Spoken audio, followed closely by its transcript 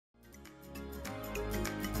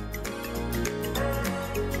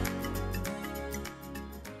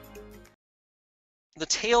the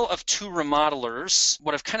tale of two remodelers.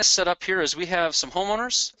 What I've kind of set up here is we have some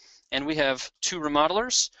homeowners and we have two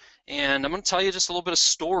remodelers. And I'm going to tell you just a little bit of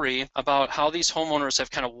story about how these homeowners have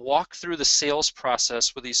kind of walked through the sales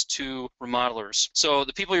process with these two remodelers. So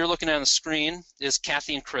the people you're looking at on the screen is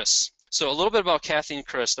Kathy and Chris. So a little bit about Kathy and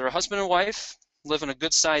Chris. They're a husband and wife, live in a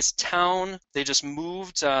good-sized town. They just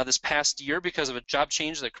moved this past year because of a job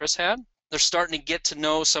change that Chris had. They're starting to get to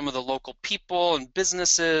know some of the local people and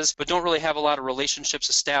businesses, but don't really have a lot of relationships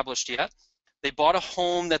established yet. They bought a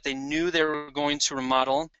home that they knew they were going to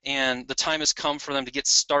remodel, and the time has come for them to get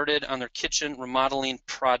started on their kitchen remodeling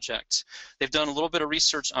project. They've done a little bit of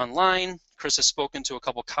research online. Chris has spoken to a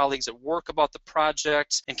couple colleagues at work about the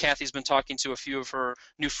project, and Kathy's been talking to a few of her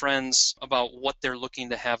new friends about what they're looking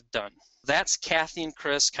to have done. That's Kathy and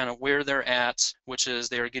Chris, kind of where they're at, which is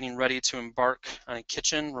they are getting ready to embark on a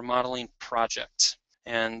kitchen remodeling project.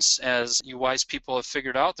 And as you wise people have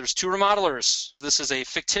figured out, there's two remodelers. This is a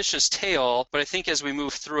fictitious tale, but I think as we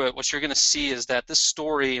move through it, what you're going to see is that this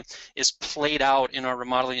story is played out in our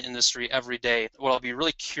remodeling industry every day. What I'll be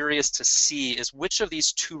really curious to see is which of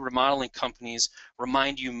these two remodeling companies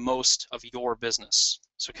remind you most of your business.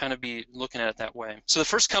 So kind of be looking at it that way. So the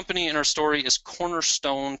first company in our story is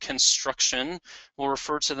Cornerstone Construction. We'll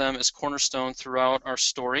refer to them as Cornerstone throughout our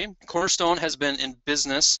story. Cornerstone has been in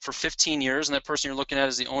business for 15 years, and that person you're looking at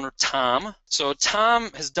is the owner, Tom. So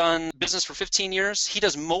Tom has done business for 15 years. He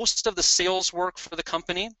does most of the sales work for the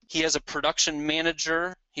company. He has a production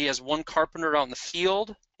manager. He has one carpenter out in the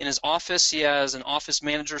field. In his office, he has an office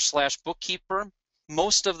manager / bookkeeper.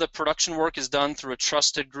 Most of the production work is done through a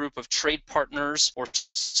trusted group of trade partners or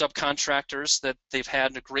subcontractors that they've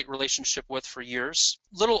had a great relationship with for years.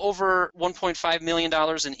 Little over $1.5 million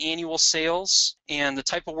in annual sales, and the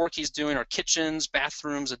type of work he's doing are kitchens,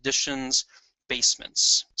 bathrooms, additions,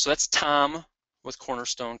 basements. So that's Tom with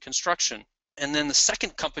Cornerstone Construction. And then the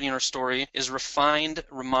second company in our story is Refined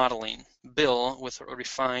Remodeling. Bill with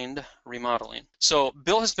Refined Remodeling. So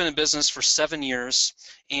Bill has been in business for 7 years,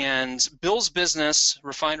 and Bill's business,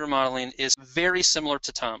 Refined Remodeling, is very similar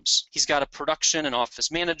to Tom's. He's got a production and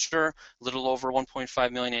office manager, a little over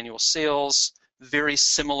 1.5 million annual sales, very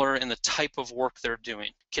similar in the type of work they're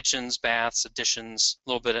doing. Kitchens, baths, additions, a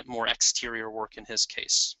little bit more exterior work in his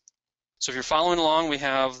case. So if you're following along, we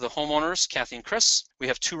have the homeowners, Kathy and Chris. We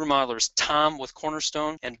have two remodelers, Tom with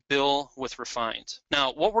Cornerstone and Bill with Refined.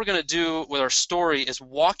 Now, what we're going to do with our story is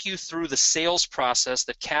walk you through the sales process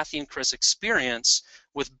that Kathy and Chris experience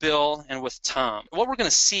with Bill and with Tom. What we're going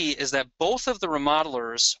to see is that both of the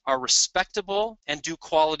remodelers are respectable and do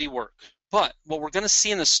quality work. But what we're going to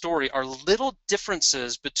see in the story are little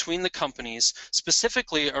differences between the companies,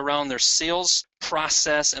 specifically around their sales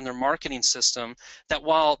process and their marketing system, that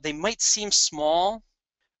while they might seem small,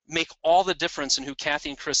 make all the difference in who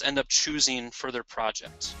Kathy and Chris end up choosing for their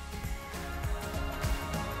project.